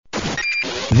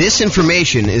This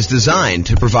information is designed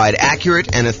to provide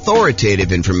accurate and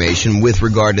authoritative information with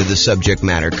regard to the subject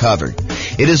matter covered.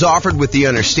 It is offered with the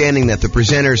understanding that the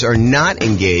presenters are not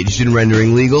engaged in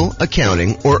rendering legal,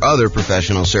 accounting, or other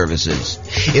professional services.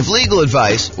 If legal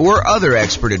advice or other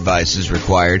expert advice is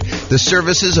required, the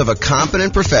services of a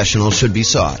competent professional should be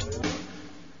sought.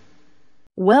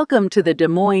 Welcome to the Des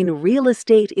Moines Real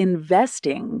Estate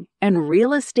Investing and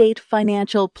Real Estate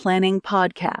Financial Planning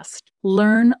Podcast.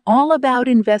 Learn all about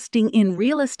investing in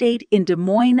real estate in Des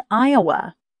Moines,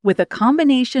 Iowa, with a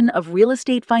combination of real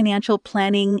estate financial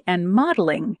planning and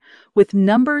modeling with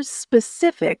numbers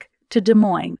specific to Des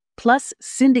Moines, plus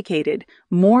syndicated,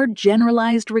 more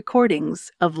generalized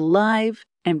recordings of live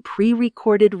and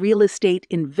pre-recorded real estate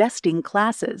investing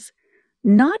classes,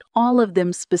 not all of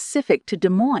them specific to Des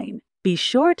Moines. Be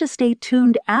sure to stay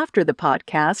tuned after the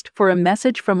podcast for a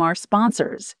message from our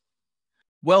sponsors.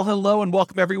 Well, hello and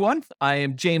welcome, everyone. I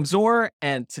am James Orr,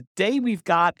 and today we've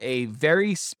got a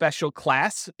very special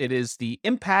class. It is the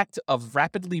impact of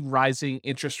rapidly rising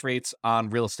interest rates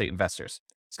on real estate investors.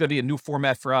 It's going to be a new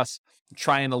format for us. I'm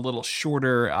trying a little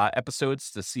shorter episodes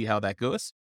to see how that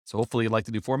goes. So hopefully you like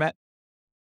the new format.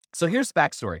 So here's the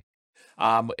backstory.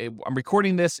 I'm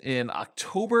recording this in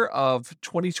October of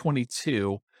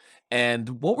 2022.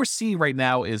 And what we're seeing right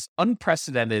now is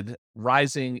unprecedented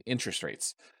rising interest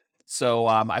rates. So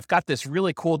I've got this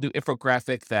really cool new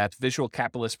infographic that Visual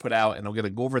Capitalist put out, and I'm going to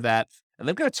go over that. And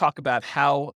then I'm going to talk about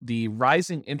how the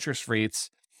rising interest rates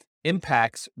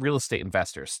impacts real estate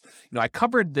investors. You know, I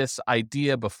covered this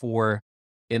idea before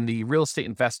in the real estate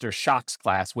investor shocks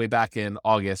class way back in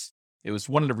August. It was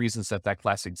one of the reasons that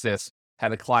class exists.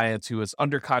 Had a client who was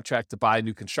under contract to buy a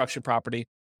new construction property.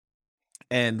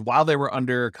 And while they were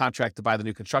under contract to buy the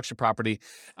new construction property,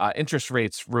 interest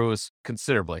rates rose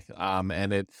considerably.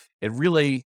 And it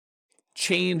really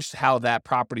changed how that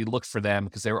property looked for them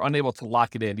because they were unable to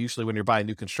lock it in. Usually when you're buying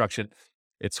new construction,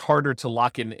 it's harder to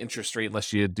lock in interest rate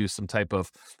unless you do some type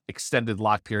of extended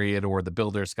lock period, or the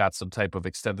builder's got some type of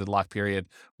extended lock period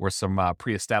or some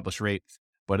pre-established rate.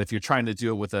 But if you're trying to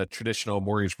do it with a traditional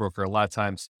mortgage broker, a lot of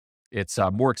times it's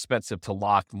more expensive to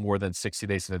lock more than 60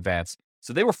 days in advance.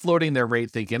 So they were floating their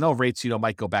rate thinking, rates,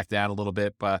 might go back down a little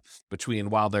bit between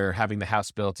while they're having the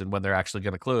house built and when they're actually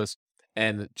going to close.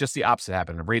 And just the opposite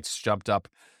happened. Rates jumped up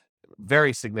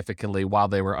very significantly while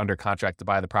they were under contract to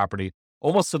buy the property,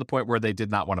 almost to the point where they did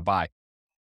not want to buy.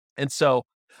 And so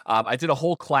I did a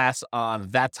whole class on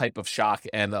that type of shock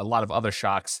and a lot of other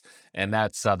shocks. And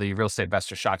that's the Real Estate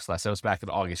Investor Shocks class. That was back in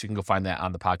August. You can go find that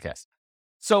on the podcast.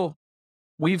 So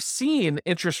we've seen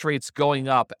interest rates going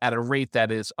up at a rate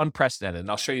that is unprecedented,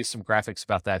 and I'll show you some graphics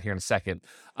about that here in a second.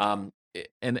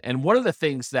 And one of the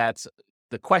things that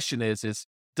the question is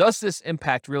does this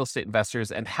impact real estate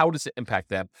investors, and how does it impact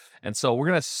them? And so we're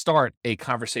going to start a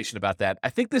conversation about that.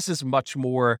 I think this is much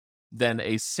more than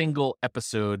a single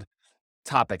episode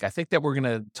topic. I think that we're going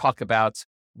to talk about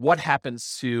what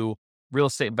happens to real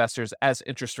estate investors as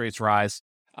interest rates rise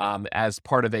as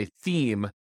part of a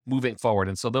theme moving forward.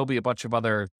 And so there'll be a bunch of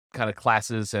other kind of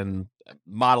classes and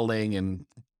modeling and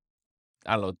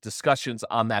discussions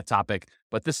on that topic,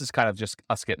 but this is kind of just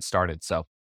us getting started. So, all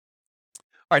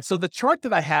right. So the chart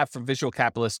that I have from Visual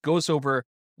Capitalist goes over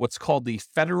what's called the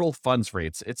federal funds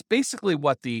rates. It's basically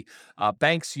what the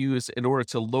banks use in order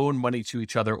to loan money to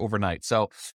each other overnight.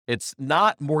 So it's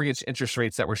not mortgage interest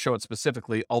rates that we're showing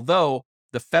specifically, although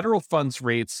the federal funds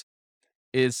rates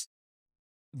is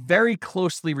very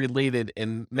closely related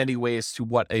in many ways to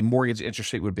what a mortgage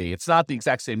interest rate would be. It's not the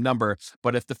exact same number,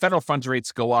 but if the federal funds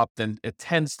rates go up, then it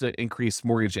tends to increase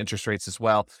mortgage interest rates as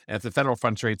well. And if the federal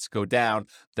funds rates go down,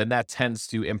 then that tends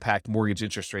to impact mortgage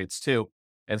interest rates too.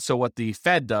 And so what the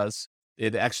Fed does,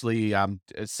 it actually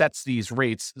it sets these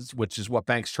rates, which is what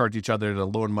banks charge each other to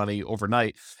loan money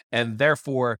overnight. And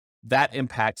therefore, that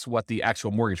impacts what the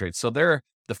actual mortgage rates. So the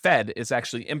Fed is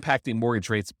actually impacting mortgage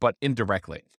rates, but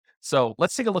indirectly. So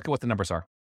let's take a look at what the numbers are.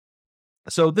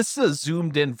 So this is a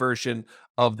zoomed in version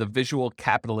of the Visual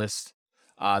Capitalist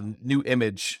new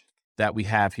image that we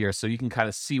have here. So you can kind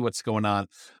of see what's going on,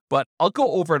 but I'll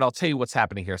go over and I'll tell you what's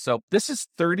happening here. So this is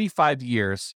 35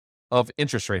 years of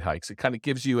interest rate hikes. It kind of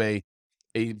gives you a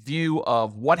view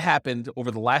of what happened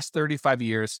over the last 35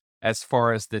 years as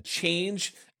far as the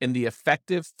change in the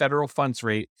effective federal funds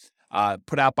rate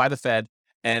put out by the Fed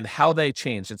and how they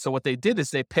changed. And so what they did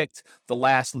is they picked the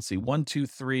last, 1, 2,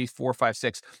 3, 4, 5,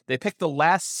 6. They picked the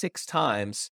last 6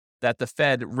 times that the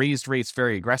Fed raised rates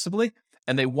very aggressively.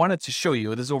 And they wanted to show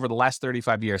you, this is over the last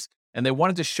 35 years, and they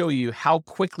wanted to show you how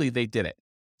quickly they did it.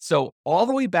 So all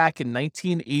the way back in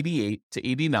 1988 to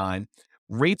 89,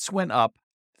 rates went up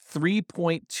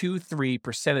 3.23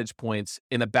 percentage points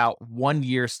in about 1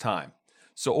 year's time.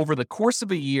 So over the course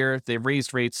of a year, they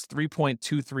raised rates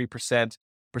 3.23%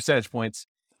 percentage points.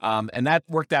 And that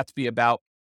worked out to be about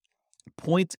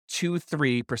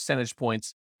 0.23 percentage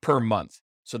points per month.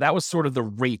 So that was sort of the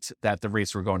rate that the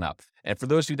rates were going up. And for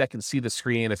those of you that can see the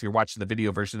screen, if you're watching the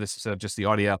video version of this instead of just the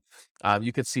audio,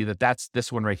 you can see that that's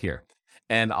this one right here.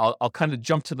 And I'll kind of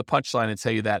jump to the punchline and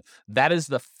tell you that that is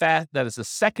the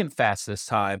second fastest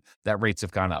time that rates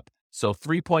have gone up. So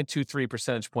 3.23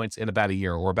 percentage points in about a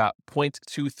year, or about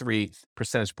 0.23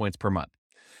 percentage points per month.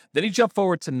 Then you jump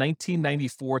forward to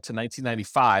 1994 to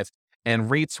 1995,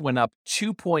 and rates went up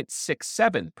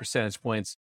 2.67 percentage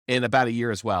points in about a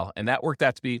year as well. And that worked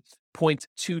out to be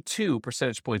 0.22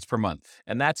 percentage points per month.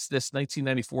 And that's this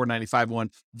 1994-95 one,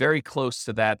 very close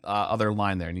to that other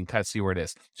line there. And you can kind of see where it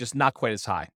is, just not quite as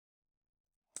high.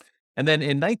 And then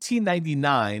in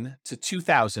 1999 to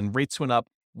 2000, rates went up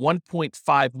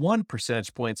 1.51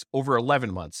 percentage points over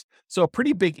 11 months. So a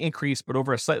pretty big increase, but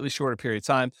over a slightly shorter period of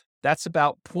time. That's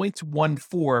about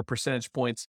 0.14 percentage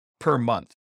points per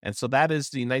month. And so that is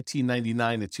the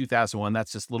 1999 to 2001.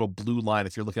 That's this little blue line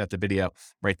if you're looking at the video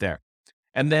right there.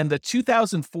 And then the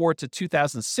 2004 to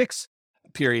 2006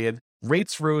 period,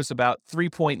 rates rose about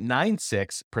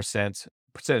 3.96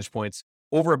 percentage points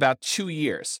over about 2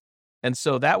 years. And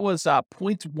so that was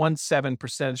 0.17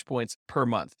 percentage points per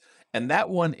month. And that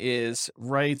one is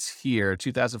right here,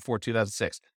 2004,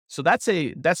 2006. So that's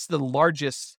the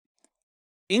largest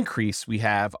increase we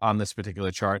have on this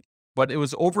particular chart, but it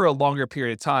was over a longer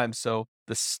period of time. So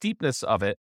the steepness of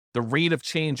it, the rate of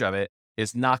change of it,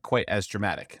 is not quite as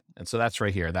dramatic. And so that's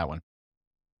right here, that one.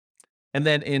 And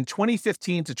then in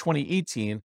 2015 to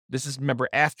 2018, this is, remember,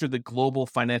 after the global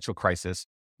financial crisis,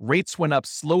 rates went up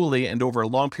slowly and over a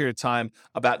long period of time,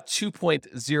 about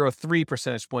 2.03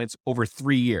 percentage points over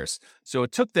 3 years. So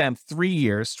it took them 3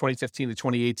 years, 2015 to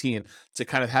 2018, to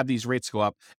kind of have these rates go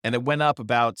up. And it went up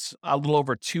about a little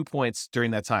over 2 points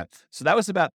during that time. So that was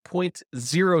about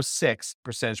 0.06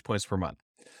 percentage points per month.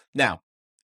 Now,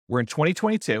 we're in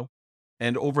 2022.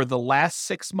 And over the last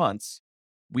 6 months,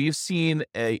 we've seen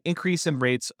an increase in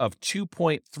rates of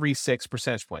 2.36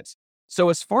 percentage points. So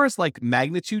as far as like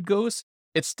magnitude goes,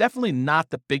 it's definitely not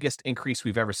the biggest increase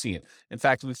we've ever seen. In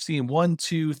fact, we've seen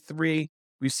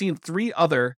we've seen 3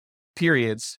 other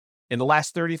periods in the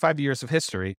last 35 years of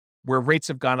history where rates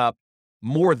have gone up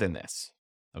more than this.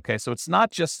 Okay, so it's not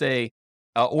just a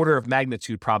order of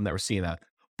magnitude problem that we're seeing that.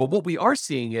 But what we are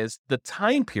seeing is the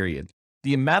time period,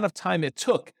 the amount of time it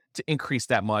took to increase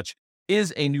that much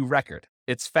is a new record.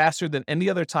 It's faster than any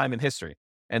other time in history.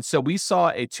 And so we saw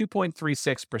a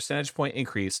 2.36 percentage point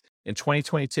increase in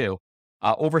 2022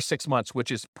 over 6 months, which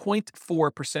is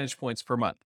 0.4 percentage points per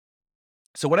month.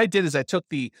 So what I did is I took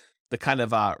the kind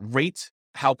of rate,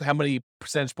 how many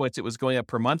percentage points it was going up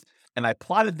per month, and I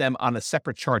plotted them on a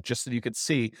separate chart just so you could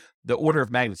see the order of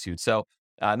magnitude. So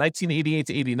 1988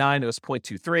 to 89, it was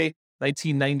 0.23.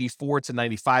 1994 to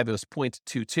 95, it was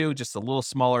 0.22, just a little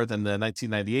smaller than the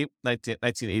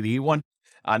 1981 one.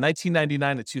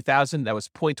 1999 to 2000, that was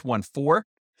 0.14.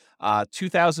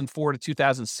 2004 to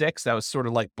 2006, that was sort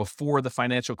of like before the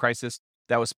financial crisis,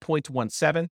 that was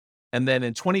 0.17. And then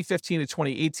in 2015 to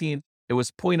 2018, it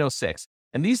was 0.06.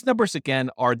 And these numbers,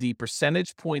 again, are the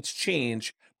percentage points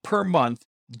change per month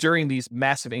during these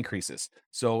massive increases.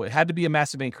 So it had to be a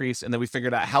massive increase. And then we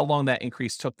figured out how long that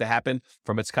increase took to happen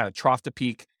from its kind of trough to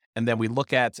peak. And then we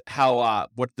look at how,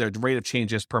 what the rate of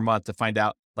change is per month to find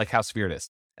out like how severe it is.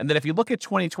 And then if you look at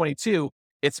 2022,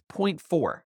 it's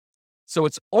 0.4. So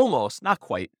it's almost, not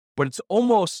quite, but it's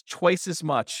almost twice as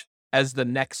much as the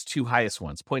next 2 highest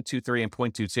ones, 0.23 and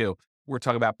 0.22. We're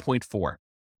talking about 0.4.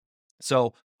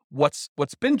 So what's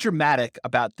been dramatic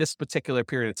about this particular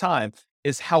period of time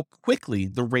is how quickly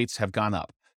the rates have gone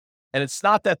up. And it's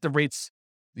not that the rates,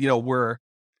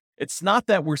 it's not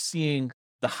that we're seeing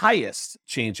the highest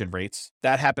change in rates.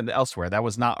 That happened elsewhere. That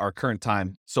was not our current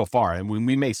time so far. And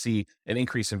we may see an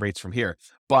increase in rates from here,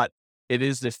 but it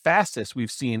is the fastest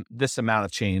we've seen this amount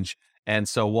of change. And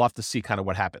so we'll have to see kind of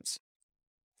what happens.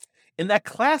 In that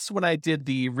class, when I did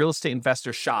the real estate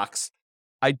investor shocks,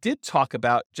 I did talk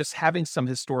about just having some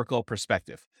historical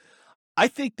perspective. I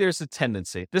think there's a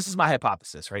tendency, this is my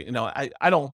hypothesis, right? I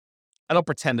don't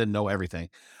pretend to know everything,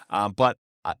 but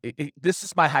this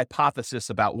is my hypothesis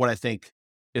about what I think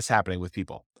is happening with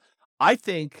people. I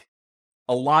think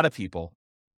a lot of people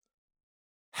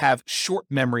have short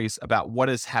memories about what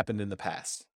has happened in the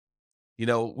past.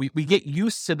 We get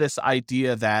used to this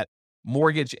idea that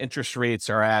mortgage interest rates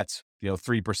are at,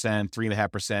 3%,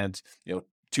 3.5%,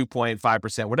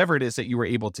 2.5%, whatever it is that you were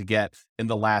able to get in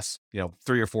the last,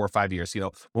 3 or 4 or 5 years.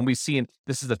 When we've seen,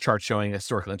 this is a chart showing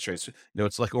historical interest rates,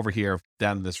 it's like over here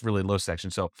down in this really low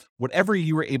section. So whatever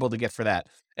you were able to get for that.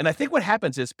 And I think what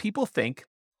happens is people think,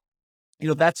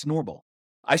 that's normal.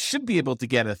 I should be able to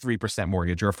get a 3%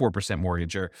 mortgage or a 4%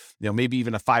 mortgage or, maybe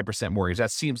even a 5% mortgage.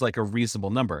 That seems like a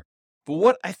reasonable number. But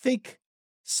what I think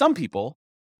some people,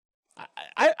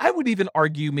 I would even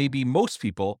argue maybe most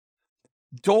people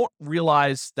don't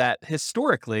realize that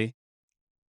historically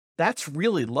that's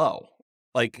really low.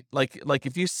 Like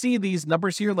if you see these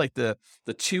numbers here, like the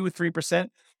 2-3%,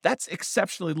 that's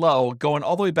exceptionally low, going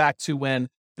all the way back to when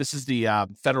this is the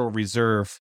Federal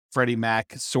Reserve. Freddie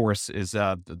Mac source is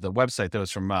the website that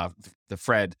was from the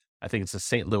Fred. I think it's the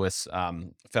St. Louis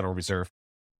Federal Reserve.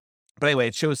 But anyway,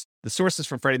 it shows the sources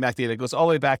from Freddie Mac data. It goes all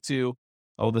the way back to,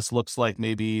 this looks like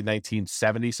maybe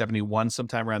 1970, 71,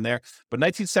 sometime around there. But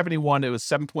 1971, it was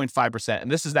 7.5%.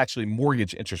 And this is actually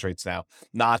mortgage interest rates now,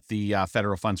 not the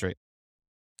federal funds rate.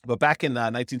 But back in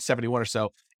 1971 or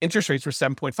so, interest rates were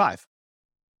 7.5,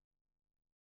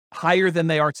 higher than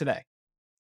they are today.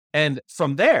 And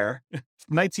from there,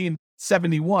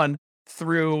 1971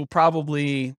 through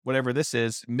probably whatever this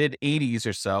is, mid 80s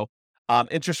or so,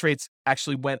 interest rates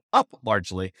actually went up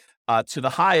largely to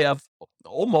the high of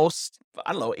almost,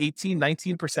 18,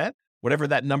 19%, whatever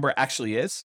that number actually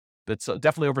is. It's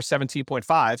definitely over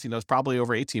 17.5, it's probably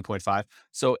over 18.5.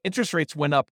 So interest rates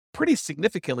went up pretty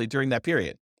significantly during that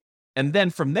period. And then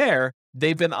from there,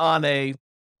 they've been on a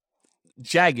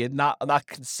jagged, not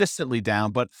consistently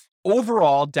down, but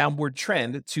overall downward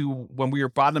trend to when we were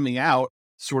bottoming out,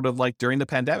 sort of like during the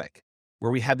pandemic,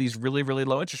 where we had these really, really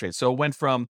low interest rates. So it went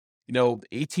from,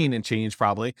 18 and change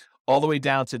probably all the way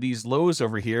down to these lows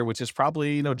over here, which is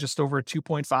probably, just over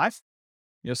 2.5,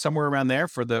 somewhere around there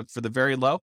for the very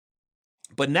low.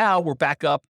 But now we're back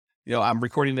up, I'm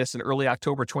recording this in early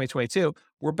October, 2022.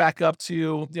 We're back up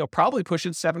to, probably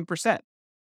pushing 7%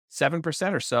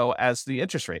 or so as the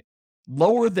interest rate.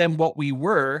 Lower than what we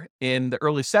were in the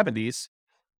early 70s,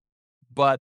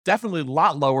 but definitely a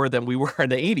lot lower than we were in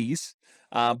the 80s.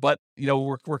 But,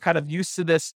 we're kind of used to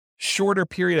this shorter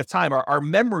period of time. Our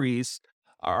memories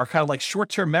are kind of like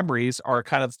short-term memories are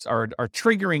kind of are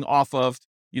triggering off of,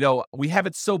 we have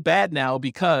it so bad now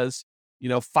because,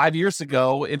 5 years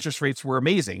ago, interest rates were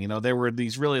amazing. There were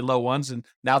these really low ones and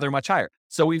now they're much higher.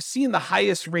 So we've seen the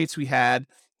highest rates we had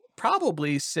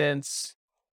probably since,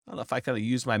 I don't know if I kind of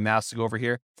use my mouse to go over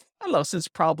here. I don't know, since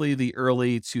probably the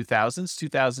early 2000s,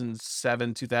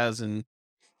 2007, 2000,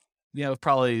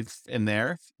 probably in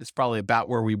there. It's probably about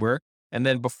where we were. And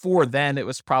then before then, it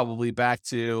was probably back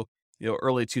to,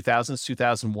 early 2000s,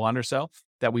 2001 or so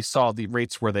that we saw the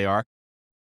rates where they are.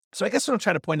 So I guess what I'm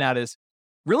trying to point out is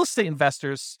real estate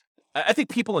investors, I think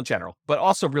people in general, but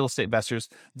also real estate investors,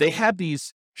 they have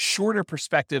these shorter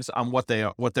perspectives on what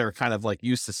they're kind of like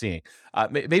used to seeing.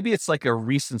 Maybe it's like a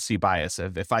recency bias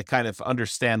if I kind of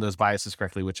understand those biases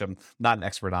correctly, which I'm not an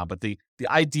expert on. But the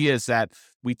idea is that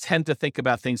we tend to think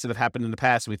about things that have happened in the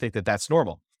past and we think that that's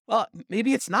normal. Well,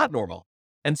 maybe it's not normal.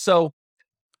 And so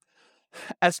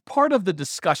as part of the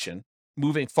discussion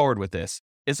moving forward with this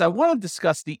is I want to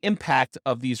discuss the impact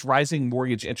of these rising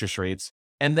mortgage interest rates.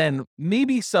 And then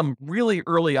maybe some really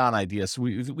early on ideas.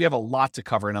 We have a lot to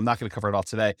cover, and I'm not going to cover it all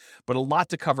today, but a lot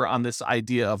to cover on this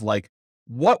idea of like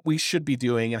what we should be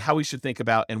doing and how we should think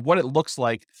about and what it looks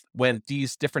like when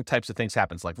these different types of things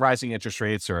happens, like rising interest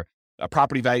rates or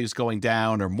property values going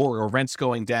down or more or rents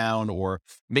going down or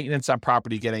maintenance on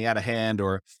property getting out of hand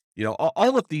or,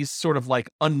 all of these sort of like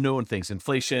unknown things,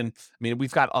 inflation. I mean, we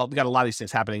got a lot of these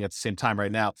things happening at the same time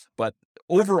right now, but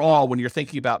overall, when you're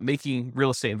thinking about making real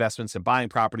estate investments and buying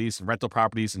properties and rental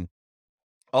properties and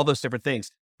all those different things,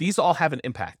 these all have an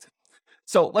impact.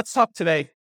 So let's talk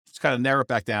today, just kind of narrow it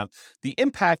back down, the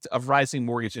impact of rising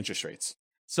mortgage interest rates.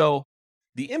 So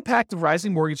the impact of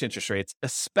rising mortgage interest rates,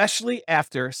 especially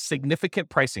after significant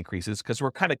price increases, because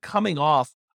we're kind of coming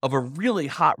off of a really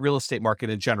hot real estate market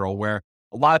in general, where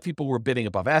a lot of people were bidding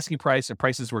above asking price and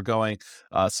prices were going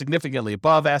significantly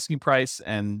above asking price.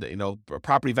 And,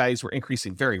 property values were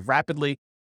increasing very rapidly.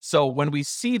 So when we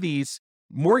see these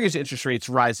mortgage interest rates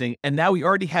rising, and now we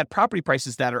already had property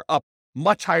prices that are up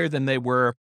much higher than they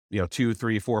were, 2,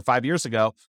 3, 4, 5 years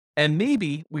ago. And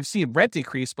maybe we've seen rent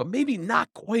increase, but maybe not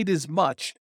quite as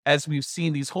much as we've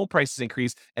seen these home prices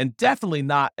increase, and definitely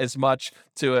not as much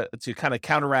to kind of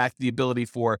counteract the ability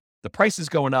for the prices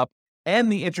going up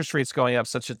and the interest rates going up,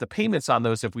 such that the payments on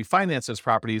those, if we finance those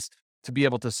properties, to be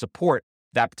able to support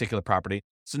that particular property.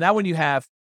 So now when you have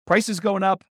prices going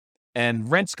up and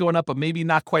rents going up, but maybe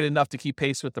not quite enough to keep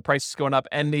pace with the prices going up,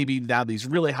 and maybe now these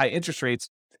really high interest rates,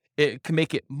 it can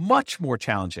make it much more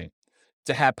challenging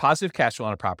to have positive cash flow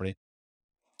on a property.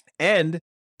 And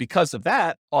because of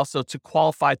that, also to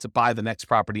qualify to buy the next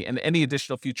property and any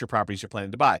additional future properties you're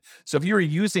planning to buy. So if you were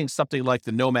using something like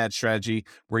the nomad strategy,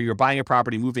 where you're buying a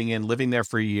property, moving in, living there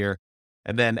for a year,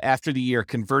 and then after the year,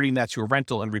 converting that to a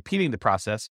rental and repeating the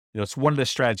process, it's one of the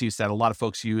strategies that a lot of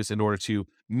folks use in order to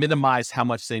minimize how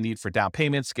much they need for down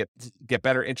payments, get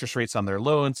better interest rates on their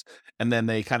loans, and then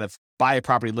they kind of buy a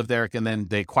property, live there, and then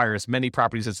they acquire as many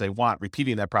properties as they want,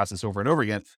 repeating that process over and over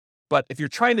again. But if you're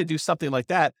trying to do something like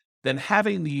that, then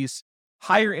having these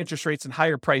higher interest rates and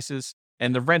higher prices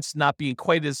and the rents not being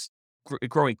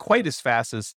growing quite as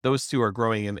fast as those two are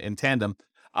growing in tandem,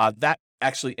 that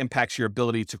actually impacts your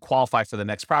ability to qualify for the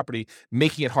next property,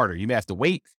 making it harder. You may have to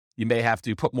wait. You may have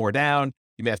to put more down.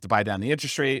 You may have to buy down the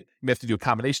interest rate. You may have to do a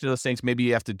combination of those things. Maybe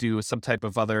you have to do some type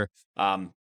of other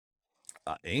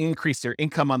increase their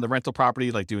income on the rental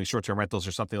property, like doing short-term rentals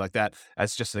or something like that.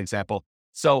 As just an example.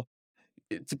 So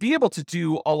to be able to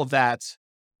do all of that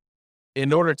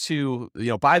in order to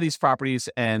buy these properties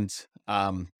and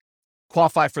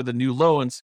qualify for the new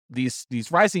loans, these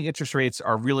rising interest rates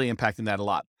are really impacting that a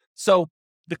lot. So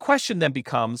the question then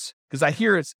becomes, because I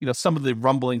hear some of the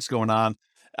rumblings going on,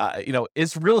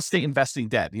 is real estate investing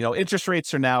dead? Interest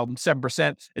rates are now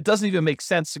 7%. It doesn't even make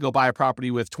sense to go buy a property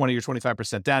with 20 or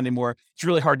 25% down anymore. It's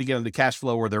really hard to get into cash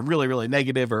flow, or they're really, really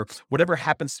negative, or whatever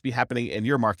happens to be happening in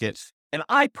your market. And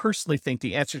I personally think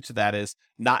the answer to that is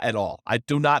not at all. I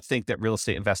do not think that real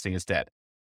estate investing is dead.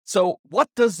 So what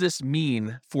does this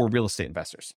mean for real estate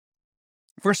investors?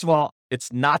 First of all,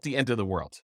 it's not the end of the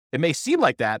world. It may seem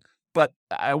like that, but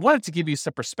I wanted to give you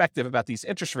some perspective about these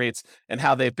interest rates and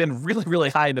how they've been really, really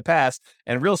high in the past.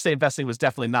 And real estate investing was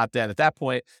definitely not dead at that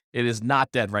point. It is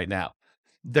not dead right now.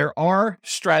 There are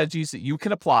strategies that you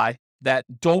can apply that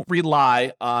don't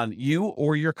rely on you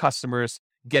or your customers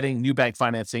getting new bank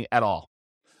financing at all.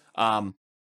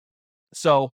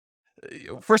 So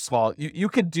first of all, you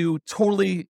could do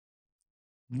totally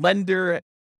lender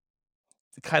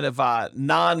kind of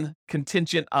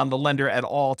non-contingent on the lender at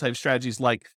all type strategies,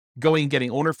 like going and getting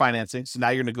owner financing. So now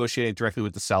you're negotiating directly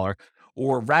with the seller,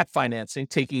 or wrap financing,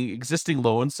 taking existing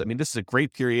loans. I mean, this is a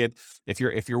great period if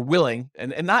you're willing,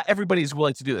 and not everybody's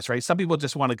willing to do this, right? Some people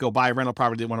just want to go buy a rental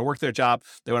property. They want to work their job.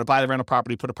 They want to buy the rental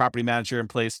property, put a property manager in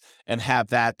place, and have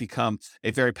that become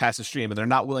a very passive stream. And they're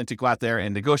not willing to go out there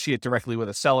and negotiate directly with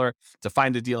a seller to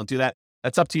find a deal and do that.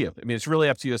 That's up to you. I mean, it's really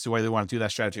up to you as to whether they want to do that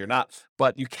strategy or not.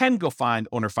 But you can go find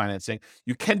owner financing.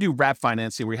 You can do wrap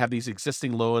financing, where you have these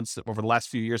existing loans that over the last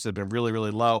few years that have been really,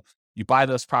 really low. You buy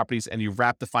those properties and you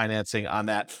wrap the financing on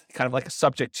that, kind of like a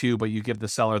subject to, but you give the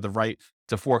seller the right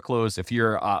to foreclose if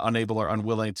you're unable or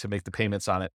unwilling to make the payments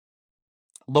on it.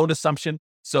 Loan assumption.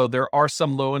 So there are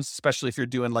some loans, especially if you're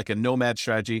doing like a nomad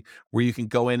strategy, where you can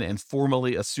go in and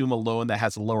formally assume a loan that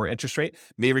has a lower interest rate,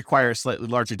 may require a slightly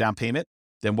larger down payment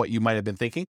than what you might have been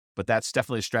thinking. But that's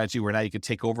definitely a strategy where now you can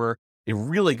take over a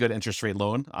really good interest rate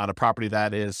loan on a property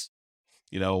that is,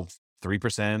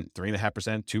 3%,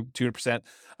 3.5%,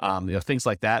 2%, things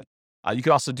like that. You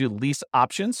could also do lease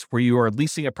options, where you are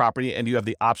leasing a property and you have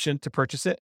the option to purchase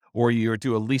it, or you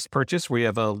do a lease purchase where you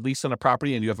have a lease on a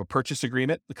property and you have a purchase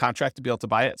agreement, the contract to be able to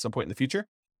buy it at some point in the future.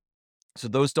 So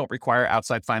those don't require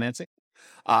outside financing.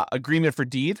 Agreement for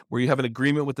deed, where you have an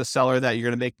agreement with the seller that you're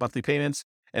going to make monthly payments,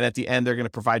 and at the end, they're going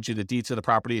to provide you the deed to the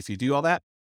property if you do all that.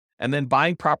 And then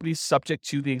buying properties subject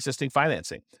to the existing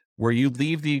financing, where you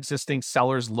leave the existing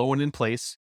seller's loan in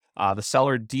place. The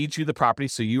seller deeds you the property,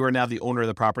 so you are now the owner of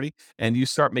the property, and you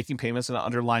start making payments on an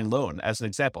underlying loan, as an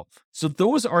example. So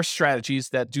those are strategies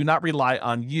that do not rely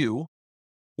on you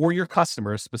or your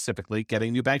customers specifically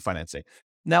getting new bank financing.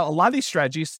 Now, a lot of these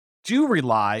strategies do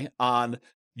rely on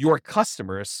your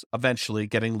customers eventually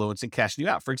getting loans and cashing you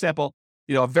out. For example,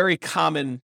 a very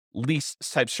common lease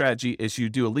type strategy is you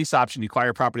do a lease option, you acquire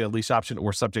a property, a lease option,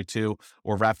 or subject to,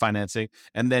 or wrap financing,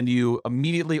 and then you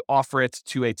immediately offer it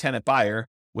to a tenant buyer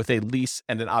with a lease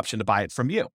and an option to buy it from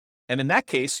you. And in that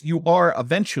case, you are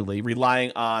eventually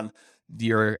relying on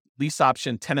your lease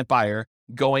option tenant buyer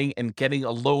going and getting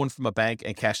a loan from a bank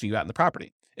and cashing you out in the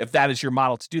property, if that is your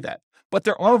model to do that. But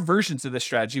there are versions of this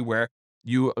strategy where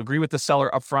you agree with the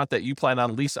seller upfront that you plan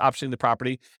on lease optioning the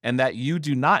property and that you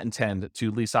do not intend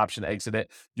to lease option exit it.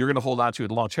 You're going to hold on to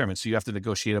it long term. And so you have to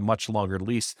negotiate a much longer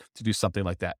lease to do something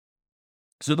like that.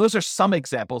 So those are some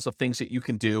examples of things that you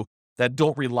can do that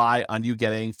don't rely on you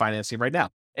getting financing right now.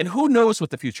 And who knows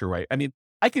what the future, right? I mean,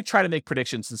 I could try to make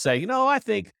predictions and say, I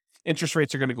think interest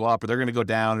rates are going to go up, or they're going to go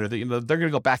down, or they're going to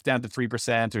go back down to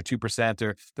 3% or 2%,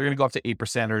 or they're going to go up to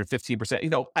 8% or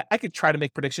 15%. I could try to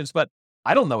make predictions, but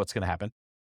I don't know what's going to happen.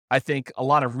 I think a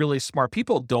lot of really smart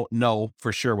people don't know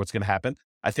for sure what's going to happen.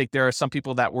 I think there are some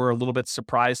people that were a little bit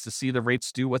surprised to see the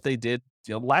rates do what they did,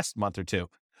 last month or two.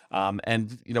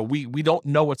 We don't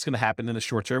know what's going to happen in the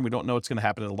short term. We don't know what's going to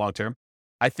happen in the long term.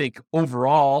 I think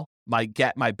overall, my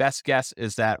best guess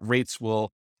is that rates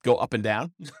will go up and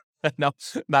down. No,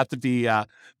 not to be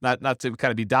not to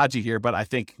kind of be dodgy here, but I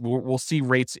think we'll see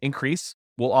rates increase.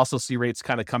 We'll also see rates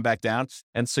kind of come back down,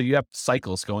 and so you have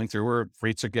cycles going through where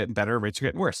rates are getting better, rates are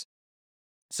getting worse.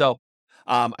 So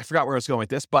I forgot where I was going with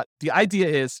this, but the idea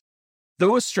is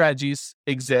those strategies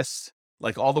exist,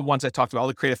 like all the ones I talked about, all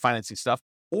the creative financing stuff.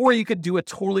 Or you could do a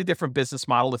totally different business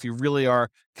model if you really are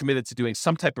committed to doing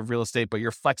some type of real estate, but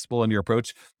you're flexible in your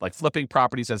approach, like flipping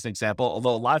properties as an example.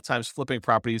 Although a lot of times flipping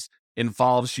properties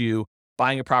involves you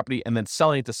buying a property and then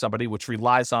selling it to somebody, which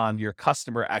relies on your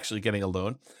customer actually getting a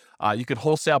loan. You could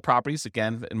wholesale properties.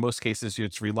 Again, in most cases,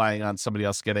 it's relying on somebody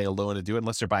else getting a loan to do it,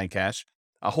 unless they're buying cash.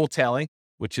 Wholetailing,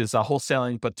 which is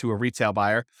wholesaling, but to a retail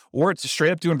buyer, or it's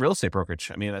straight up doing real estate brokerage.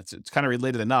 I mean, it's kind of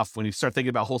related enough. When you start thinking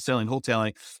about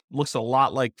wholetailing looks a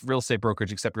lot like real estate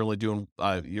brokerage, except you're only doing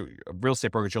real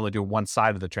estate brokerage. You're only doing one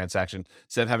side of the transaction.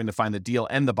 Instead of having to find the deal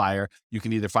and the buyer, you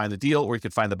can either find the deal or you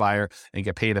could find the buyer and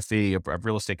get paid a fee, a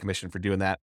real estate commission for doing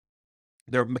that.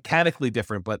 They're mechanically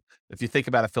different, but if you think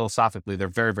about it philosophically, they're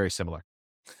very, very similar.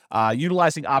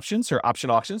 Utilizing options or option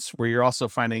auctions, where you're also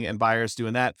finding and buyers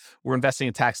doing that. We're investing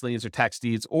in tax liens or tax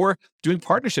deeds, or doing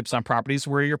partnerships on properties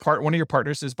where one of your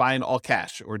partners is buying all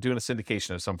cash or doing a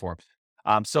syndication of some form.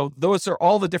 So those are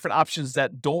all the different options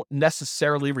that don't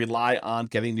necessarily rely on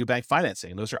getting new bank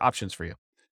financing. Those are options for you.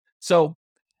 So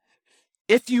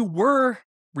if you were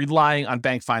relying on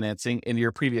bank financing in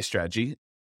your previous strategy,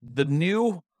 the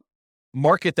new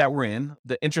market that we're in,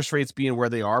 the interest rates being where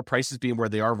they are, prices being where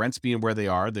they are, rents being where they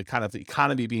are, the kind of the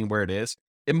economy being where it is,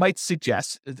 it might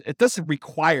suggest, it doesn't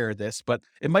require this, but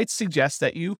it might suggest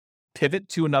that you pivot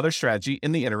to another strategy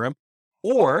in the interim,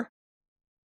 or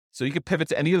so you could pivot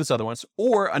to any of those other ones,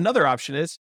 or another option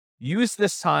is use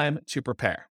this time to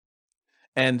prepare.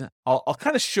 And I'll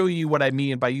kind of show you what I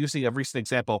mean by using a recent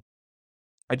example.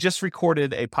 I just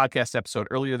recorded a podcast episode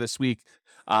earlier this week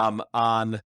on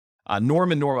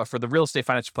Norm and Norma for the Real Estate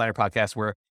Financial Planner podcast,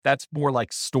 where that's more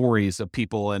like stories of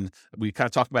people. And we kind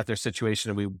of talk about their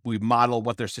situation and we model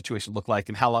what their situation looked like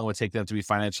and how long it would take them to be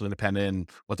financially independent and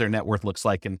what their net worth looks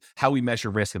like and how we measure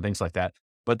risk and things like that.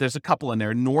 But there's a couple in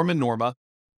there, Norm and Norma,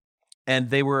 and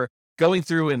they were going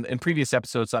through in previous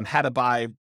episodes on how to buy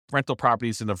rental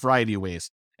properties in a variety of ways.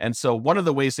 And so one of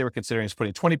the ways they were considering is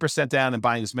putting 20% down and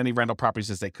buying as many rental properties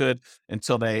as they could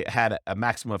until they had a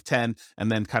maximum of 10,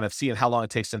 and then kind of seeing how long it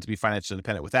takes them to be financially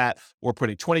independent with that, or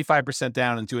putting 25%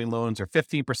 down and doing loans, or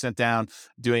 15% down,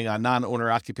 doing non-owner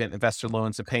occupant investor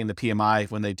loans and paying the PMI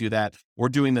when they do that, or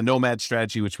doing the nomad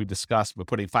strategy, which we discussed, but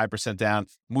putting 5% down,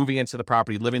 moving into the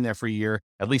property, living there for a year,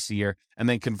 at least a year, and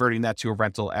then converting that to a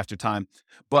rental after time.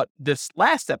 But this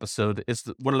last episode is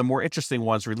one of the more interesting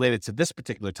ones related to this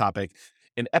particular topic.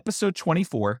 In episode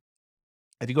 24,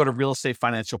 if you go to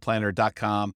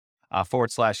realestatefinancialplanner.com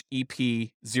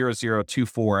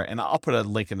 /EP0024, and I'll put a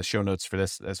link in the show notes for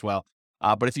this as well.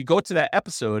 But if you go to that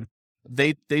episode,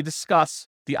 they discuss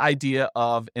the idea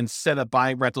of, instead of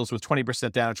buying rentals with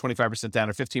 20% down or 25% down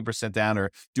or 15% down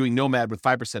or doing nomad with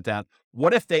 5% down,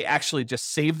 what if they actually just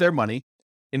save their money,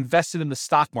 invested in the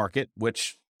stock market,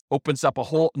 which opens up a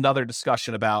whole another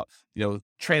discussion about,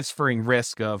 transferring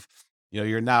risk of,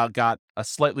 you're now got a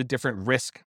slightly different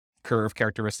risk curve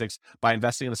characteristics by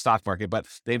investing in the stock market, but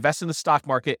they invest in the stock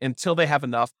market until they have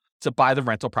enough to buy the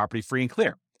rental property free and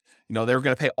clear. They're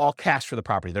going to pay all cash for the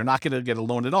property. They're not going to get a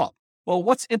loan at all. Well,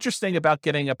 what's interesting about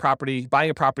buying a property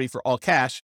for all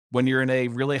cash when you're in a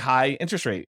really high interest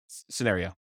rate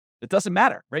scenario? It doesn't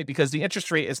matter, right? Because the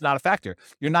interest rate is not a factor.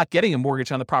 You're not getting a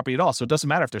mortgage on the property at all. So it doesn't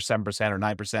matter if they're 7% or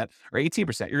 9% or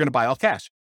 18%. You're going to buy all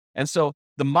cash. And so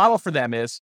the model for them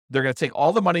is, they're going to take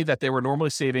all the money that they were normally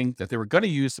saving, that they were going to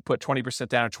use to put 20%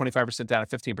 down or 25% down or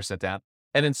 15% down.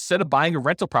 And instead of buying a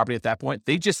rental property at that point,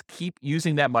 they just keep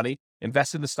using that money,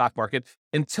 invest in the stock market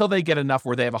until they get enough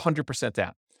where they have 100%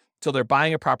 down, until they're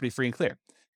buying a property free and clear.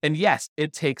 And yes,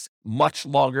 it takes much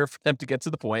longer for them to get to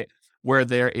the point where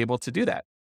they're able to do that.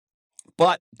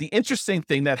 But the interesting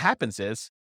thing that happens is,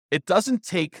 it doesn't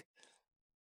take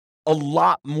a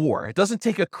lot more. It doesn't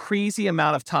take a crazy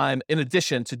amount of time in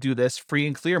addition to do this free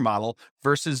and clear model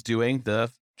versus doing the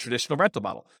traditional rental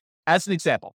model. As an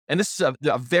example, and this is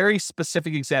a very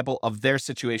specific example of their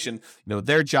situation,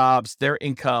 their jobs, their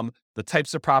income, the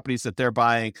types of properties that they're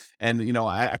buying. And,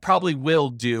 I probably will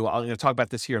I'm going to talk about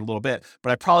this here in a little bit,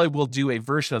 but I probably will do a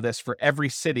version of this for every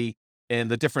city in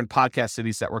the different podcast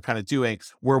cities that we're kind of doing,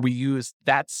 where we use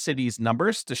that city's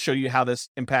numbers to show you how this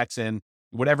impacts in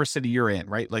whatever city you're in,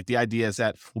 right? Like the idea is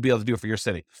that we'll be able to do it for your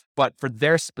city, but for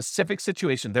their specific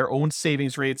situation, their own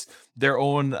savings rates, their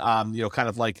own, kind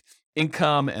of like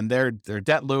income and their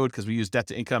debt load, because we use debt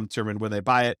to income to determine when they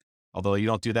buy it. Although you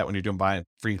don't do that when you're doing buying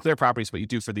free and clear properties, but you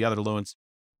do for the other loans.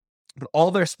 But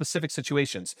all their specific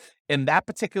situations. In that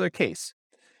particular case,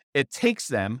 it takes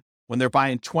them, when they're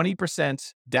buying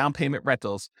 20% down payment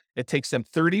rentals, it takes them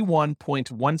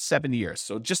 31.17 years.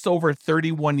 So just over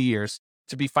 31 years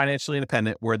to be financially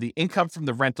independent, where the income from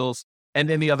the rentals and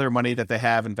any other money that they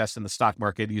have invest in the stock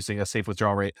market using a safe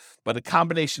withdrawal rate, but a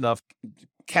combination of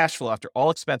cash flow after all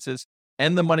expenses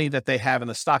and the money that they have in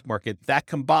the stock market, that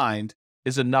combined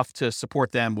is enough to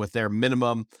support them with their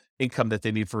minimum income that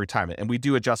they need for retirement. And we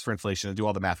do adjust for inflation and do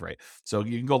all the math right. So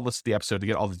you can go listen to the episode to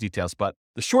get all the details. But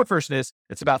the short version is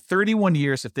it's about 31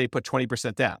 years if they put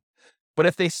 20% down. But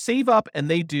if they save up and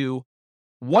they do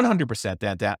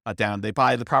 100% down, they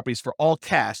buy the properties for all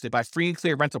cash, they buy free and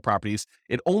clear rental properties,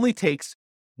 it only takes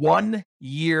 1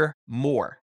 year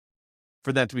more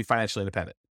for them to be financially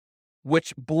independent,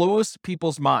 which blows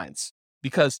people's minds,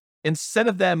 because instead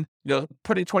of them,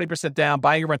 putting 20% down,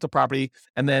 buying a rental property,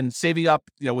 and then saving up,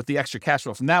 with the extra cash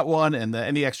flow from that one and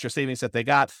any extra savings that they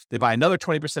got, they buy another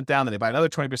 20% down, then they buy another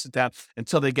 20% down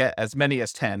until they get as many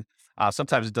as 10.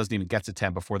 Sometimes it doesn't even get to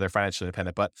 10 before they're financially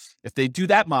independent. But if they do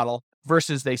that model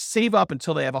versus they save up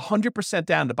until they have 100%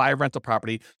 down to buy a rental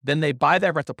property, then they buy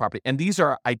that rental property. And these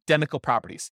are identical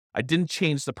properties. I didn't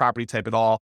change the property type at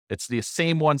all. It's the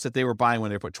same ones that they were buying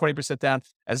when they put 20% down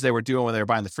as they were doing when they were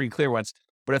buying the free and clear ones.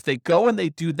 But if they go and they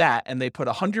do that and they put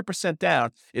 100%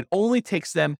 down, it only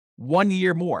takes them 1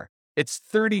 year more. It's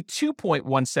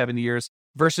 32.17 years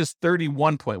versus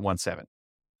 31.17,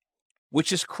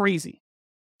 which is crazy.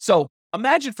 So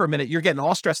imagine for a minute, you're getting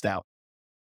all stressed out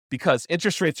because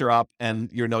interest rates are up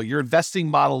and your investing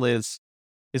model is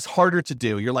harder to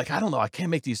do. You're like, I don't know, I can't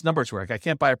make these numbers work. I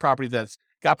can't buy a property that's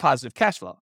got positive cash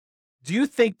flow. Do you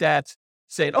think that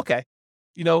saying, okay,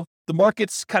 the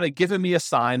market's kind of giving me a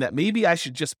sign that maybe I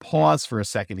should just pause for a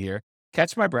second here,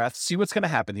 catch my breath, see what's going to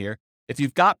happen here. If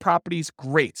you've got properties,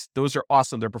 great. Those are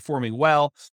awesome. They're performing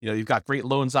well. You've got great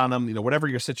loans on them. Whatever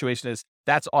your situation is,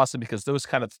 that's awesome because those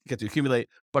kind of get to accumulate.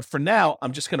 But for now,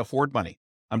 I'm just going to hoard money.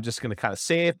 I'm just going to kind of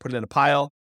save, put it in a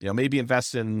pile, maybe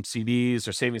invest in CDs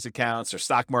or savings accounts or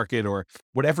stock market or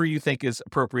whatever you think is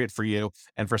appropriate for you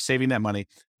and for saving that money.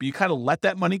 But you kind of let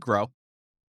that money grow,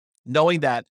 knowing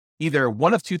that either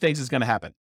one of two things is going to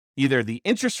happen. Either the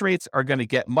interest rates are going to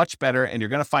get much better and you're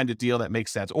going to find a deal that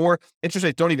makes sense, or interest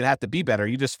rates don't even have to be better.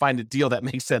 You just find a deal that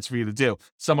makes sense for you to do.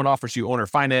 Someone offers you owner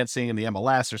financing in the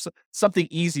MLS or something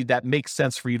easy that makes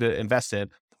sense for you to invest in.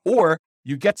 Or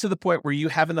you get to the point where you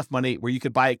have enough money where you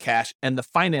could buy it cash and the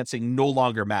financing no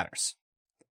longer matters.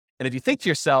 And if you think to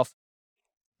yourself,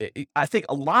 I think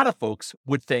a lot of folks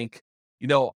would think,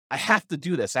 I have to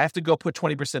do this. I have to go put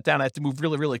 20% down. I have to move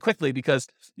really, really quickly because,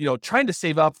 trying to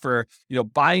save up for,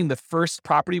 buying the first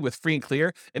property with free and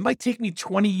clear, it might take me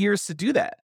 20 years to do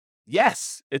that.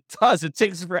 Yes, it does. It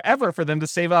takes forever for them to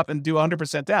save up and do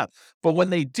 100% down. But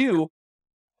when they do,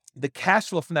 the cash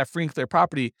flow from that free and clear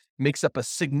property makes up a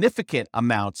significant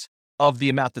amount of the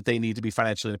amount that they need to be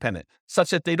financially independent,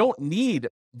 such that they don't need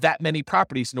that many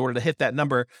properties in order to hit that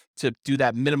number to do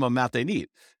that minimum amount they need.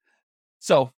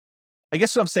 So I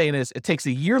guess what I'm saying is it takes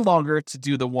a year longer to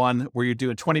do the one where you're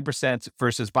doing 20%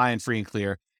 versus buying free and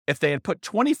clear. If they had put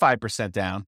 25%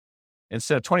 down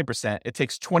instead of 20%, it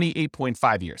takes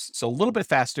 28.5 years. So a little bit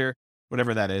faster,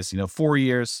 whatever that is, 4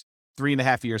 years,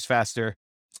 3.5 years faster.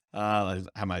 How's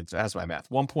my math?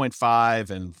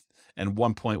 1.5 and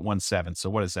 1.17. So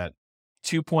what is that?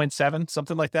 2.7,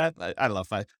 something like that. I don't know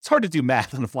it's hard to do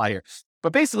math on the fly here.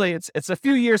 But basically, it's a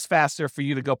few years faster for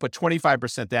you to go put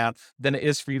 25% down than it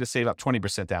is for you to save up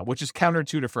 20% down, which is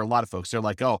counterintuitive for a lot of folks. They're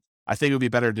like, oh, I think it would be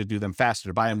better to do them faster,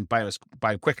 to buy them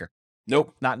quicker.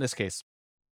 Nope, not in this case.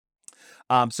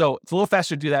 So it's a little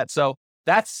faster to do that. So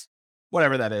that's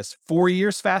whatever that is, 4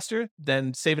 years faster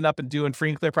than saving up and doing free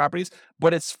and clear properties,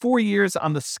 but it's 4 years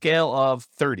on the scale of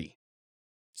 30.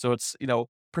 So it's,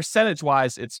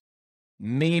 percentage-wise, it's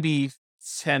maybe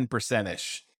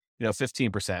 10%-ish.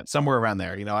 15%, somewhere around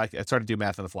there. It's hard to do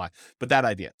math on the fly, but that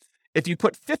idea. If you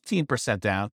put 15%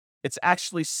 down, it's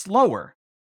actually slower.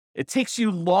 It takes you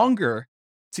longer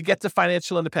to get to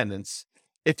financial independence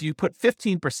if you put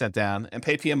 15% down and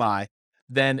pay PMI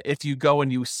than if you go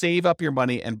and you save up your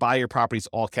money and buy your properties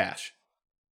all cash.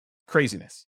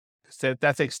 Craziness. So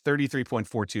that takes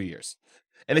 33.42 years.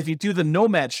 And if you do the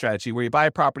nomad strategy where you buy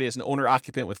a property as an owner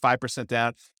occupant with 5%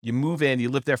 down, you move in, you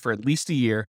live there for at least a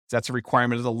year, That's a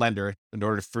requirement of the lender in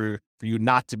order for you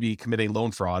not to be committing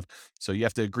loan fraud. So you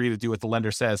have to agree to do what the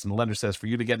lender says. And the lender says for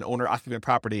you to get an owner occupant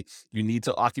property, you need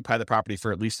to occupy the property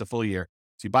for at least a full year.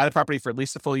 So you buy the property for at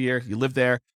least a full year, you live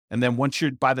there. And then once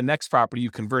you buy the next property,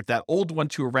 you convert that old one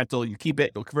to a rental, you keep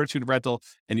it, you'll convert it to a rental,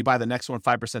 and you buy the next one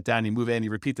 5% down, you move in, you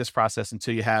repeat this process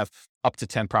until you have up to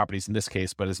 10 properties in this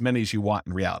case, but as many as you want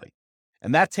in reality.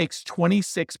 And that takes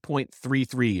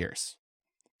 26.33 years.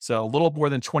 So a little more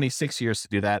than 26 years to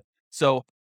do that. So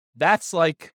that's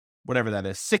like, whatever that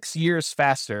is, 6 years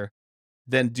faster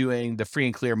than doing the free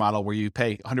and clear model where you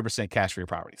pay 100% cash for your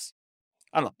properties.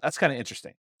 I don't know. That's kind of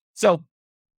interesting. So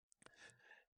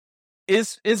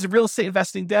is real estate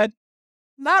investing dead?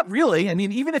 Not really. I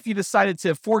mean, even if you decided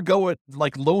to forego it,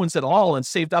 like loans at all, and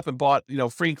saved up and bought,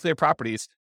 free and clear properties,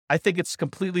 I think it's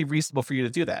completely reasonable for you to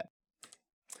do that.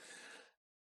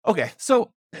 Okay.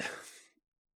 So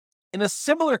in a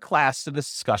similar class to this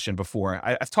discussion before,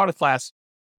 I've taught a class.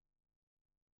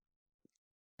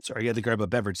 Sorry, I had to grab a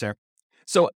beverage there.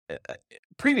 So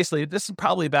previously, this is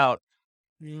probably about,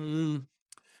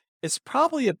 it's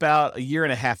probably about a year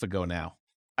and a half ago now.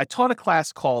 I taught a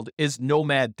class called "Is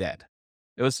Nomad Dead?"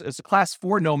 It was a class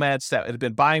for nomads that had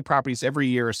been buying properties every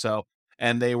year or so,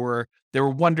 and they were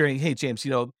wondering, hey James,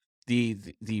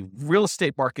 the real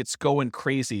estate market's going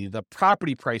crazy. The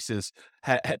property prices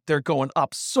they're going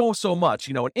up so much,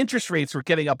 and interest rates were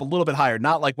getting up a little bit higher,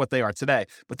 not like what they are today,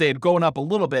 but they had gone up a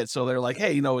little bit. So they're like,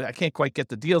 hey, I can't quite get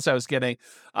the deals I was getting,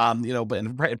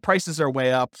 but prices are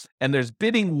way up, and there's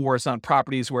bidding wars on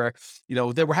properties where,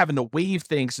 they were having to waive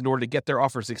things in order to get their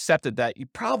offers accepted that you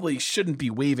probably shouldn't be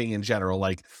waiving in general,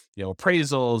 like,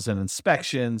 appraisals and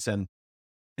inspections and,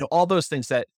 all those things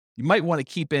that you might want to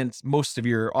keep in most of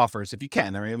your offers if you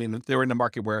can. I mean, they were in a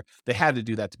market where they had to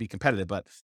do that to be competitive, but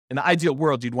in the ideal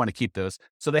world, you'd want to keep those.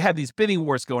 So they had these bidding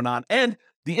wars going on, and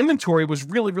the inventory was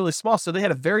really, really small. So they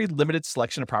had a very limited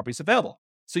selection of properties available.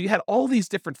 So you had all these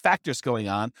different factors going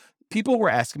on. People were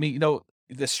asking me,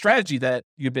 the strategy that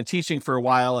you've been teaching for a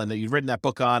while and that you've written that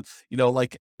book on,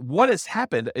 like what has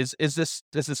happened? Is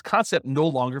this concept no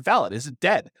longer valid? Is it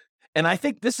dead? And I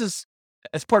think this is,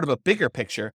 as part of a bigger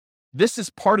picture, this is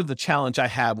part of the challenge I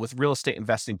have with real estate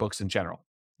investing books in general.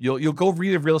 You'll go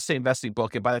read a real estate investing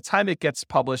book, and by the time it gets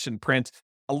published in print,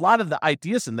 a lot of the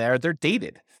ideas in there, they're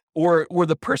dated, or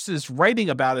the person is writing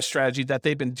about a strategy that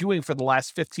they've been doing for the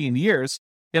last 15 years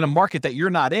in a market that you're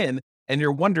not in, and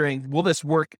you're wondering, will this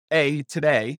work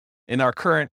today in our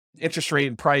current interest rate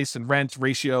and price and rent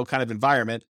ratio kind of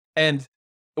environment, and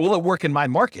will it work in my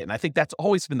market? And I think that's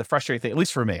always been the frustrating thing, at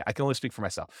least for me. I can only speak for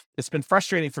myself. It's been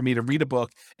frustrating for me to read a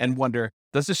book and wonder,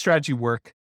 does this strategy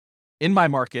work in my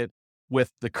market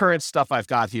with the current stuff I've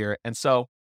got here? And so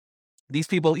these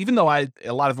people, even though a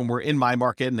lot of them were in my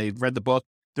market and they read the book,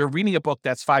 they're reading a book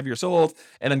that's 5 years old,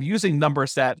 and I'm using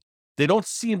numbers that they don't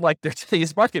seem like they're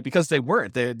today's market because they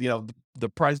weren't. They, the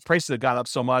prices had gone up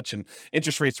so much, and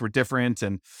interest rates were different,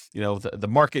 and the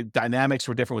market dynamics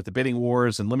were different with the bidding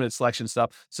wars and limited selection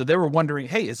stuff. So they were wondering,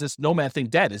 hey, is this nomad thing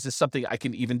dead? Is this something I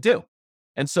can even do?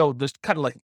 And so there's kind of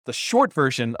like the short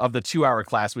version of the 2-hour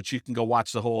class, which you can go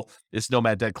watch the whole "Is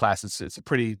Nomad Dead" class. It's a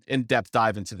pretty in-depth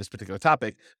dive into this particular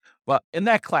topic. But in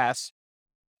that class,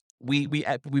 we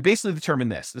basically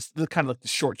determined this. This is kind of like the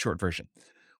short version.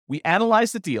 We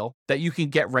analyze the deal that you can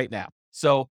get right now.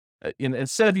 So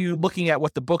instead of you looking at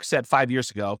what the book said 5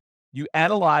 years ago, you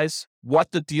analyze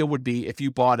what the deal would be if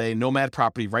you bought a nomad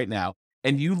property right now,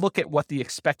 and you look at what the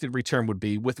expected return would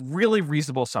be with really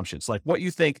reasonable assumptions, like what you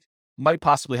think might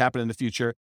possibly happen in the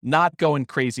future, not going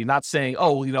crazy, not saying,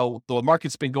 oh, the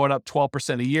market's been going up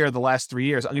 12% a year the last 3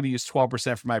 years, I'm going to use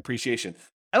 12% for my appreciation.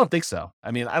 I don't think so.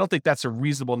 I mean, I don't think that's a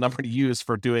reasonable number to use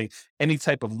for doing any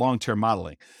type of long-term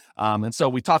modeling. And so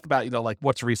we talked about, like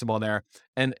what's reasonable in there,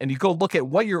 and you go look at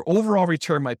what your overall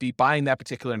return might be buying that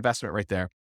particular investment right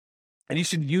there. And you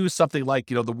should use something like,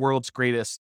 the world's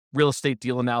greatest real estate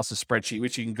deal analysis spreadsheet,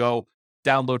 which you can go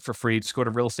download for free. Just go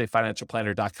to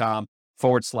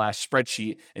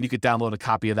realestatefinancialplanner.com/spreadsheet, and you could download a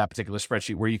copy of that particular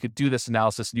spreadsheet where you could do this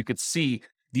analysis, and you could see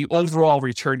the overall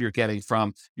return you're getting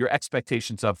from your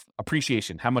expectations of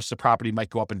appreciation, how much the property might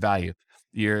go up in value,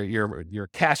 your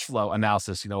cash flow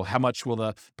analysis, how much will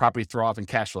the property throw off in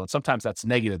cash flow? And sometimes that's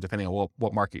negative depending on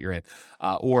what market you're in,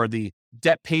 or the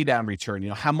debt pay down return.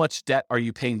 How much debt are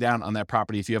you paying down on that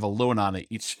property if you have a loan on it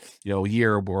each,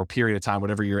 year or period of time,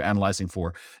 whatever you're analyzing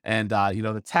for. And,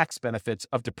 the tax benefits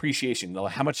of depreciation,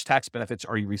 how much tax benefits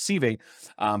are you receiving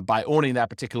by owning that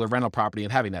particular rental property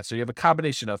and having that? So you have a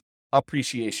combination of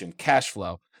appreciation, cash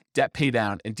flow, debt pay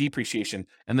down, and depreciation.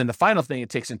 And then the final thing it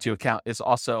takes into account is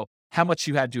also how much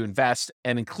you had to invest,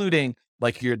 and including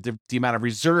like the amount of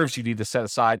reserves you need to set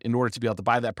aside in order to be able to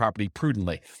buy that property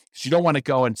prudently. Because you don't want to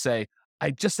go and say, I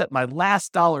just set my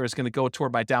last dollar is going to go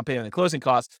toward my down payment and closing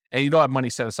costs, and you don't have money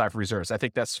set aside for reserves. I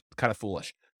think that's kind of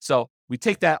foolish. So we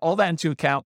take all that into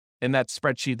account in that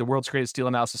spreadsheet, the world's greatest deal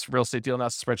analysis, real estate deal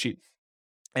analysis spreadsheet.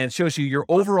 And it shows you your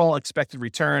overall expected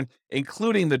return,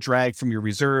 including the drag from your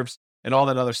reserves and all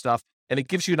that other stuff. And it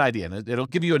gives you an idea, and it'll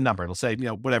give you a number. It'll say,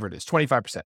 whatever it is,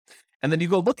 25%. And then you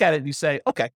go look at it and you say,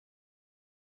 okay,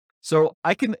 so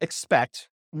I can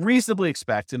reasonably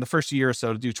expect in the first year or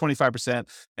so to do 25%.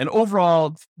 And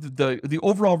overall, the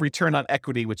overall return on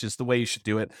equity, which is the way you should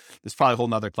do it. There's probably a whole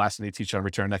nother class that they teach on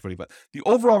return on equity, but the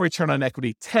overall return on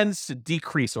equity tends to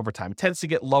decrease over time. It tends to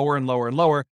get lower and lower and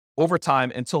lower over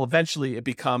time until eventually it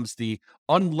becomes the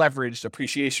unleveraged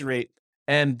appreciation rate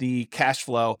and the cash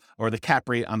flow or the cap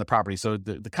rate on the property. So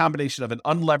the combination of an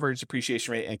unleveraged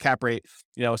appreciation rate and cap rate,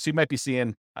 so you might be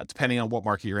seeing, depending on what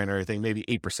market you're in or anything, maybe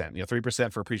 8%,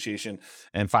 3% for appreciation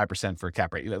and 5% for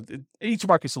cap rate. Each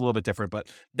market's a little bit different, but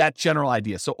that general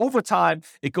idea. So over time,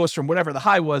 it goes from whatever the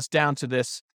high was down to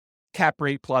this cap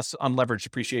rate plus unleveraged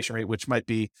appreciation rate, which might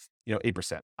be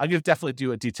 8%. I'll definitely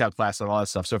do a detailed class on all that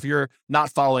stuff. So if you're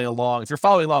not following along,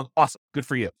 awesome, good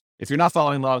for you. If you're not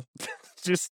following along,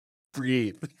 just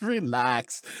breathe,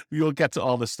 relax. We will get to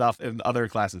all this stuff in other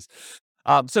classes.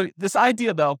 So this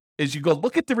idea though, is you go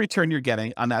look at the return you're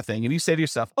getting on that thing and you say to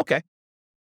yourself, okay,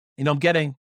 I'm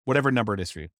getting whatever number it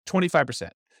is for you, 25%.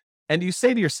 And you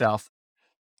say to yourself,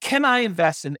 can I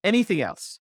invest in anything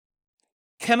else?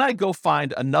 Can I go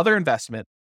find another investment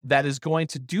that is going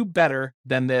to do better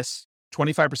than this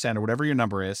 25% or whatever your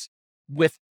number is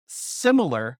with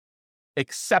similar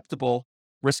acceptable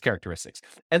risk characteristics?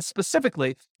 And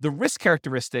specifically, the risk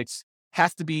characteristics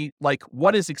have to be like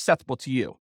what is acceptable to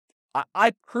you.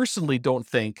 I personally don't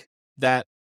think that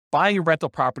buying a rental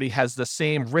property has the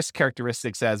same risk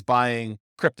characteristics as buying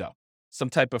crypto, some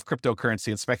type of cryptocurrency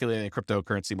and speculating in a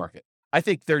cryptocurrency market. I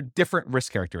think they're different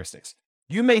risk characteristics.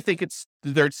 You may think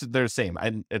they're the same,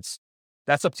 and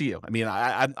that's up to you. I mean,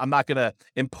 I'm not going to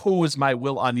impose my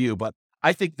will on you, but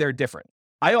I think they're different.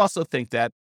 I also think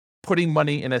that putting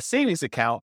money in a savings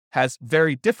account has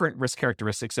very different risk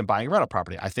characteristics than buying a rental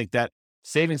property. I think that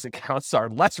savings accounts are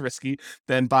less risky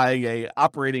than buying a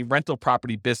operating rental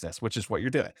property business, which is what you're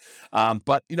doing.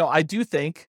 But I do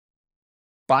think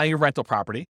buying a rental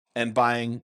property and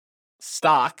buying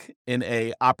stock in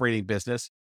a operating business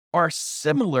are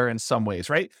similar in some ways,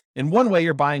 right? In one way,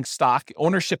 you're buying stock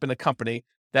ownership in a company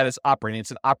that is operating.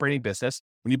 It's an operating business.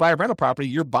 When you buy a rental property,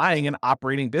 you're buying an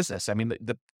operating business. I mean,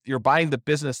 you're buying the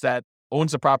business that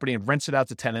owns the property and rents it out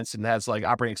to tenants and has like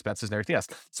operating expenses and everything else.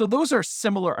 So those are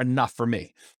similar enough for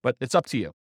me, but it's up to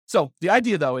you. So the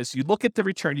idea though is you look at the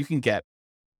return you can get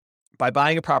by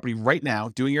buying a property right now,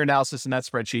 doing your analysis in that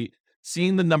spreadsheet,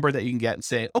 seeing the number that you can get and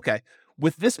saying, okay,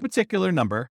 with this particular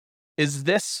number, is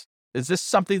this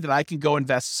something that I can go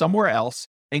invest somewhere else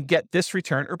and get this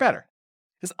return or better?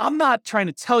 Because I'm not trying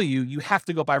to tell you have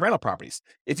to go buy rental properties.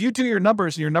 If you do your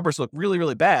numbers and your numbers look really,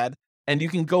 really bad, and you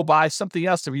can go buy something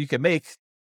else where you can make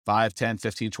 5, 10,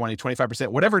 15, 20, 25%,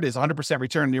 whatever it is, 100%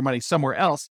 return on your money somewhere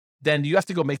else, then you have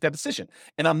to go make that decision.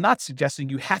 And I'm not suggesting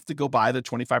you have to go buy the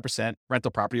 25% rental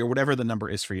property or whatever the number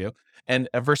is for you and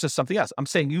versus something else. I'm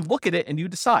saying you look at it and you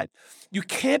decide. You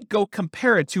can't go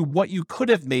compare it to what you could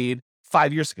have made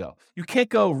 5 years ago. You can't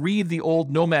go read the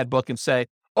old Nomad book and say,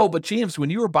 oh, but James, when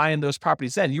you were buying those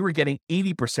properties then, you were getting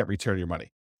 80% return on your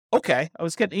money. Okay, I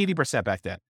was getting 80% back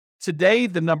then. Today,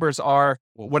 the numbers are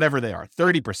whatever they are,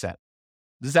 30%.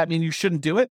 Does that mean you shouldn't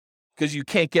do it because you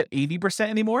can't get 80%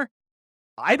 anymore?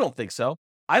 I don't think so.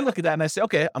 I look at that and I say,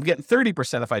 okay, I'm getting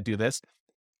 30% if I do this.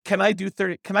 Can I do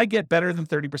 30? Can I get better than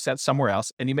 30% somewhere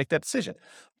else? And you make that decision.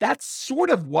 That's sort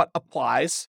of what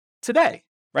applies today,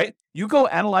 right? You go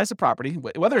analyze a property,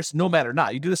 whether it's Nomad or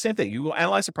not, you do the same thing. You go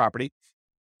analyze a property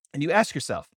and you ask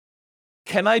yourself,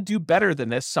 can I do better than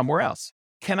this somewhere else?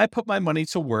 Can I put my money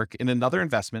to work in another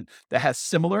investment that has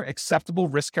similar acceptable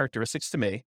risk characteristics to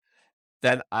me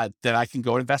that I can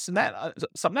go invest in that,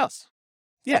 something else?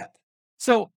 Yeah.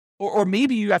 So, or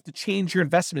maybe you have to change your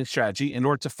investment strategy in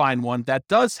order to find one that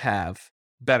does have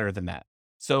better than that.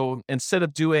 So instead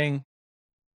of doing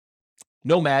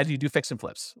Nomad, you do fix and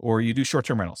flips, or you do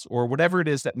short-term rentals, or whatever it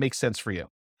is that makes sense for you.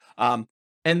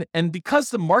 And because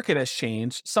the market has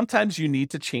changed, sometimes you need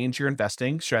to change your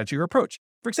investing strategy or approach.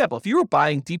 For example, if you were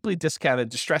buying deeply discounted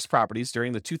distressed properties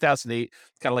during the 2008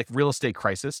 kind of like real estate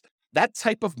crisis, that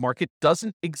type of market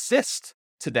doesn't exist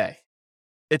today.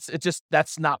 It's just,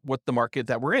 that's not what the market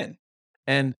that we're in.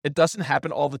 And it doesn't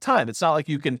happen all the time. It's not like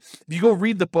if you go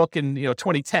read the book in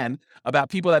 2010 about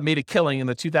people that made a killing in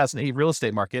the 2008 real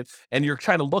estate market, and you're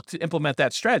trying to look to implement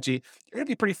that strategy, you're going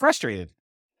to be pretty frustrated.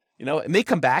 It may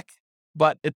come back,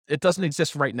 but it doesn't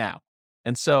exist right now.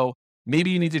 And so maybe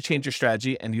you need to change your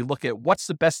strategy and you look at what's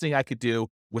the best thing I could do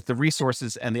with the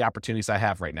resources and the opportunities I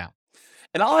have right now.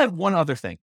 And I'll add one other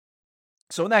thing.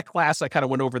 So in that class, I kind of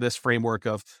went over this framework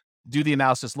of do the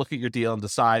analysis, look at your deal and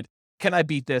decide, can I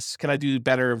beat this? Can I do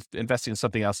better investing in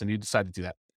something else? And you decide to do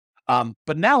that.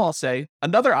 But now I'll say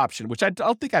another option, which I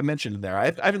don't think I mentioned in there.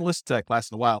 I haven't listened to that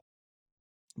class in a while,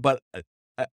 but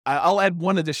I'll add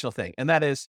one additional thing, and that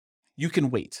is you can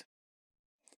wait.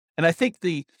 And I think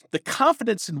the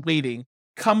confidence in waiting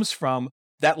comes from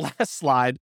that last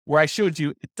slide where I showed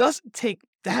you it doesn't take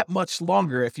that much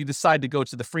longer if you decide to go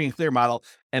to the free and clear model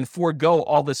and forego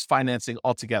all this financing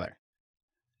altogether.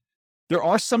 There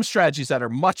are some strategies that are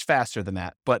much faster than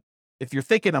that, but if you're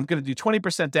thinking I'm going to do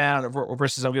 20% down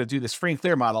versus I'm going to do this free and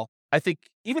clear model, I think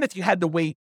even if you had to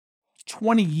wait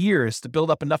 20 years to build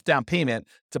up enough down payment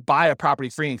to buy a property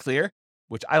free and clear,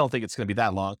 which I don't think it's going to be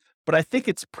that long, but I think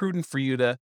it's prudent for you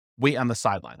to wait on the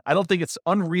sideline. I don't think it's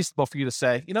unreasonable for you to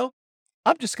say,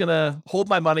 I'm just going to hold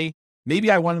my money.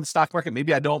 Maybe I want it in the stock market.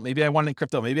 Maybe I don't. Maybe I want it in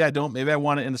crypto. Maybe I don't. Maybe I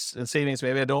want it in savings.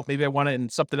 Maybe I don't. Maybe I want it in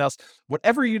something else.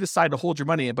 Whatever you decide to hold your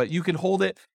money in, but you can hold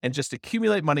it and just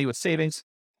accumulate money with savings,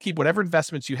 keep whatever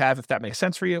investments you have, if that makes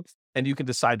sense for you, and you can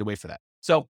decide to wait for that.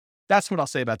 So that's what I'll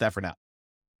say about that for now.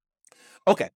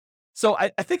 Okay. So I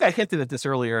think I hinted at this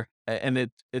earlier,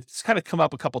 and it's kind of come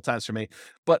up a couple times for me,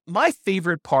 but my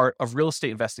favorite part of real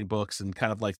estate investing books and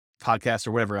kind of like podcasts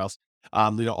or whatever else,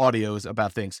 audios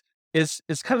about things is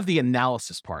kind of the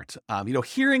analysis part.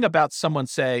 Hearing about someone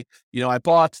say, I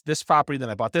bought this property, then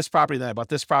I bought this property, then I bought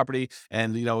this property.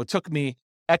 And, it took me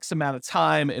X amount of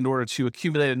time in order to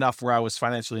accumulate enough where I was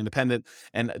financially independent.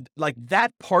 And like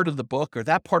that part of the book or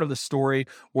that part of the story,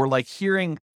 or like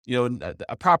hearing,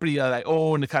 a property that I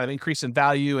own, kind of increase in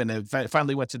value, and it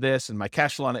finally went to this, and my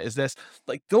cash flow on it is this.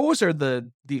 Like those are the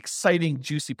exciting,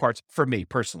 juicy parts for me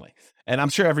personally. And I'm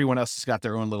sure everyone else has got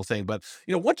their own little thing. But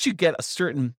once you get a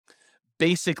certain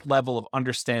basic level of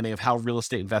understanding of how real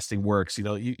estate investing works,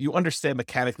 you understand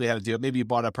mechanically how to do it. Maybe you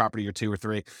bought a property or two or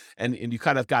three, and you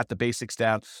kind of got the basics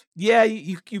down. Yeah,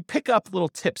 you pick up little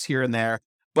tips here and there,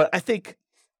 but I think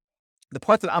the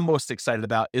part that I'm most excited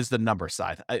about is the number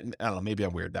side. I don't know, maybe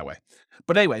I'm weird that way.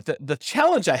 But anyway, the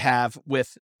challenge I have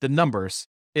with the numbers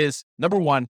is, number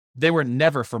one, they were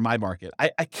never for my market.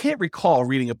 I can't recall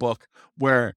reading a book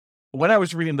where when I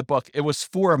was reading the book, it was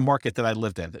for a market that I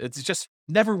lived in. It's just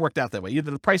never worked out that way.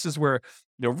 Either the prices were,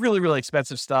 really, really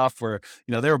expensive stuff, or,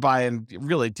 they were buying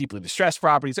really deeply distressed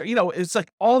properties, or, it's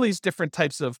like all these different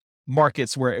types of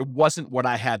markets where it wasn't what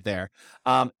I had there.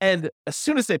 And as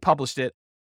soon as they published it,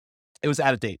 it was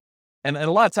out of date. And a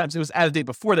lot of times it was out of date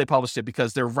before they published it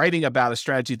because they're writing about a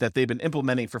strategy that they've been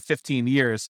implementing for 15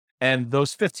 years. And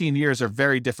those 15 years are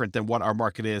very different than what our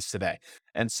market is today.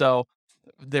 And so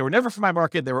they were never for my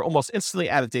market. They were almost instantly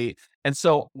out of date. And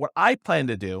so what I plan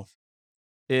to do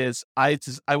is I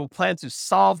will plan to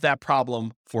solve that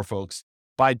problem for folks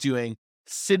by doing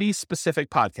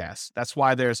city-specific podcasts. That's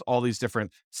why there's all these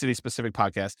different city-specific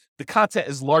podcasts. The content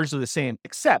is largely the same,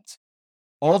 except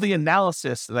all the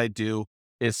analysis that I do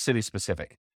is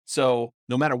city-specific. So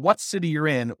no matter what city you're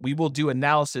in, we will do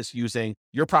analysis using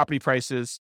your property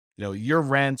prices, your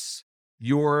rents,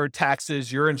 your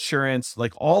taxes, your insurance,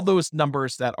 like all those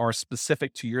numbers that are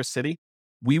specific to your city.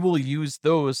 We will use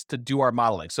those to do our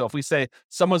modeling. So if we say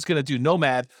someone's going to do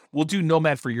Nomad, we'll do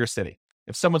Nomad for your city.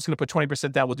 If someone's going to put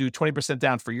 20% down, we'll do 20%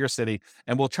 down for your city,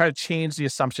 and we'll try to change the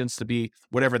assumptions to be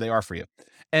whatever they are for you.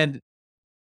 And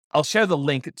I'll share the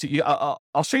link to you.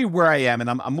 I'll show you where I am, and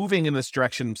I'm moving in this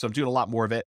direction. So I'm doing a lot more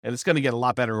of it, and it's going to get a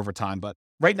lot better over time. But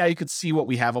right now you can see what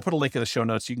we have. I'll put a link in the show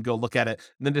notes. You can go look at it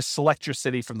and then just select your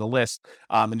city from the list.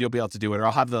 And you'll be able to do it, or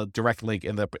I'll have the direct link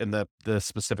in the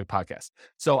specific podcast.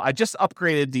 So I just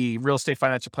upgraded the Real Estate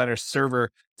Financial Planner server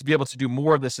to be able to do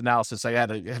more of this analysis. I had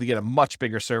to get a much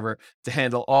bigger server to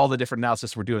handle all the different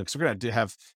analysis we're doing. So we're going to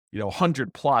have,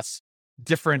 100 plus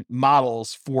different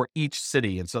models for each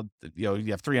city. And so,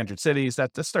 you have 300 cities.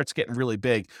 That starts getting really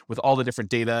big with all the different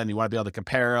data, and you want to be able to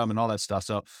compare them and all that stuff.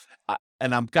 So, I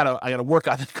gotta work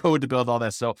on the code to build all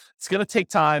that. So it's going to take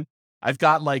time. I've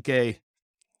got like a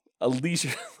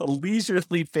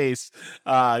leisurely pace,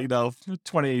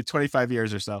 20, 25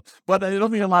 years or so, but it'll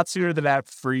be a lot sooner than that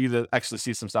for you to actually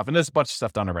see some stuff. And there's a bunch of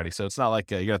stuff done already. So it's not like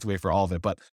you have to wait for all of it,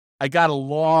 but I got a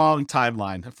long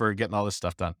timeline for getting all this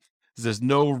stuff done. There's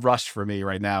no rush for me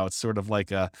right now. It's sort of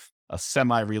like a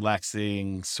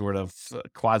semi-relaxing sort of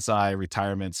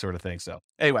quasi-retirement sort of thing. So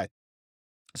anyway,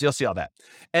 so you'll see all that.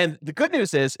 And the good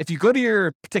news is if you go to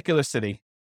your particular city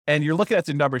and you're looking at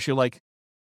the numbers, you're like,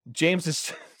 James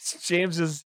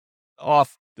is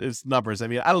off his numbers. I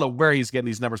mean, I don't know where he's getting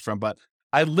these numbers from, but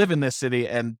I live in this city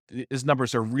and his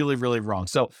numbers are really, really wrong.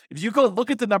 So if you go look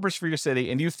at the numbers for your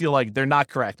city and you feel like they're not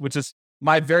correct, which is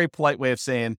my very polite way of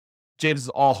saying James is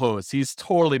all hose. He's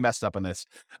totally messed up on this,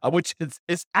 which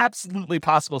is absolutely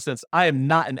possible since I am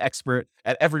not an expert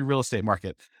at every real estate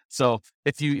market. So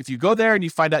if you go there and you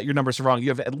find out your numbers are wrong, you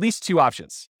have at least two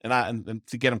options and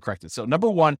to get them corrected. So number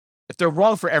one, if they're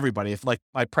wrong for everybody, if like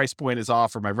my price point is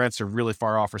off or my rents are really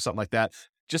far off or something like that,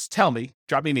 just tell me,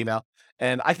 drop me an email,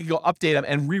 and I can go update them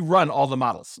and rerun all the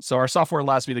models. So our software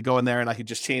allows me to go in there and I can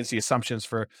just change the assumptions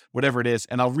for whatever it is,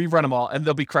 and I'll rerun them all and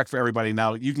they'll be correct for everybody.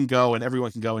 Now you can go and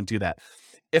everyone can go and do that.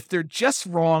 If they're just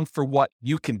wrong for what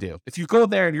you can do, if you go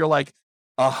there and you're like,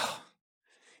 oh,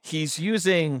 he's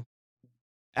using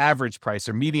average price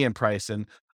or median price, and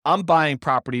I'm buying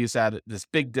properties at this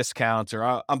big discount,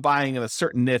 or I'm buying in a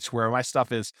certain niche where my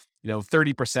stuff is,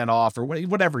 30% off or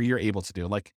whatever you're able to do.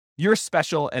 Like you're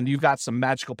special and you've got some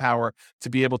magical power to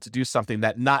be able to do something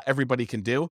that not everybody can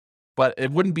do. But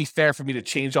it wouldn't be fair for me to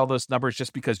change all those numbers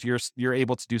just because you're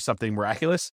able to do something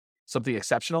miraculous, something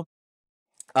exceptional.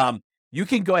 You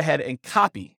can go ahead and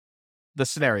copy the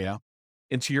scenario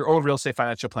into your own real estate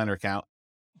financial planner account.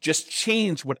 Just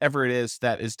change whatever it is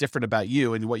that is different about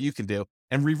you and what you can do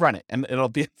and rerun it. And you'll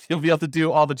be able to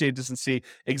do all the changes and see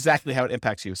exactly how it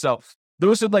impacts you. So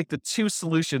those are like the two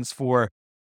solutions for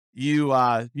you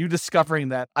discovering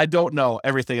that I don't know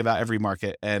everything about every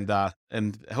market, and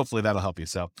hopefully that'll help you.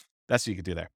 So that's what you can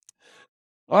do there.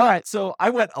 All right. So I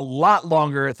went a lot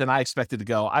longer than I expected to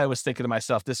go. I was thinking to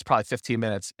myself, this is probably 15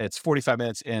 minutes. It's 45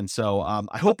 minutes in. So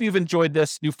I hope you've enjoyed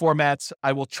this new formats.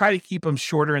 I will try to keep them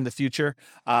shorter in the future.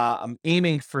 I'm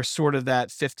aiming for sort of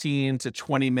that 15 to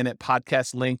 20 minute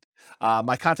podcast length.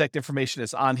 My contact information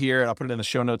is on here, and I'll put it in the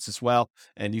show notes as well.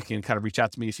 And you can kind of reach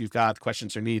out to me if you've got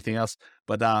questions or need anything else.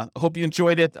 But I hope you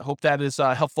enjoyed it. I hope that is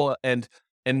helpful and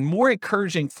more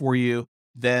encouraging for you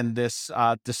than this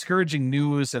discouraging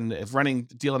news and running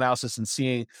deal analysis and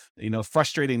seeing,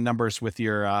 frustrating numbers with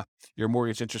your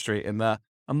mortgage interest rate. And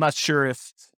I'm not sure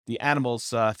if the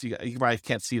animals, if you probably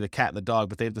can't see the cat and the dog,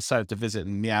 but they've decided to visit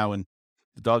and meow, and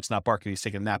the dog's not barking, he's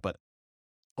taking a nap, but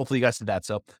hopefully you guys did that.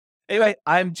 So anyway,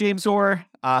 I'm James Orr.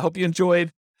 Hope you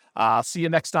enjoyed. I'll see you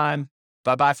next time.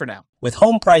 Bye-bye for now. With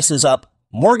home prices up,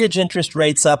 mortgage interest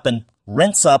rates up, and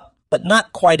rents up, but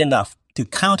not quite enough to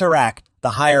counteract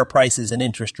the higher prices and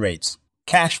interest rates,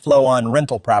 cash flow on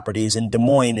rental properties in Des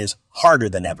Moines is harder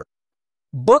than ever.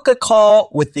 Book a call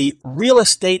with the Real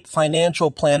Estate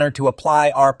Financial Planner to apply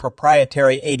our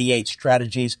proprietary 88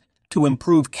 strategies to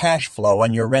improve cash flow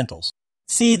on your rentals.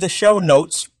 See the show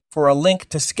notes for a link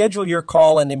to schedule your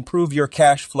call and improve your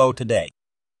cash flow today.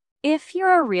 If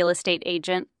you're a real estate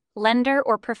agent, lender,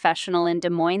 or professional in Des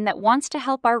Moines that wants to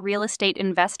help our real estate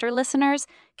investor listeners,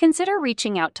 consider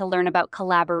reaching out to learn about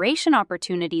collaboration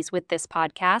opportunities with this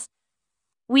podcast.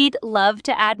 We'd love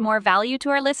to add more value to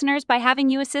our listeners by having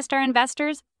you assist our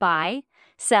investors buy,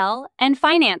 sell, and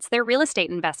finance their real estate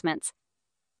investments.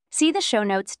 See the show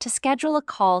notes to schedule a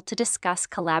call to discuss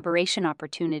collaboration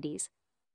opportunities.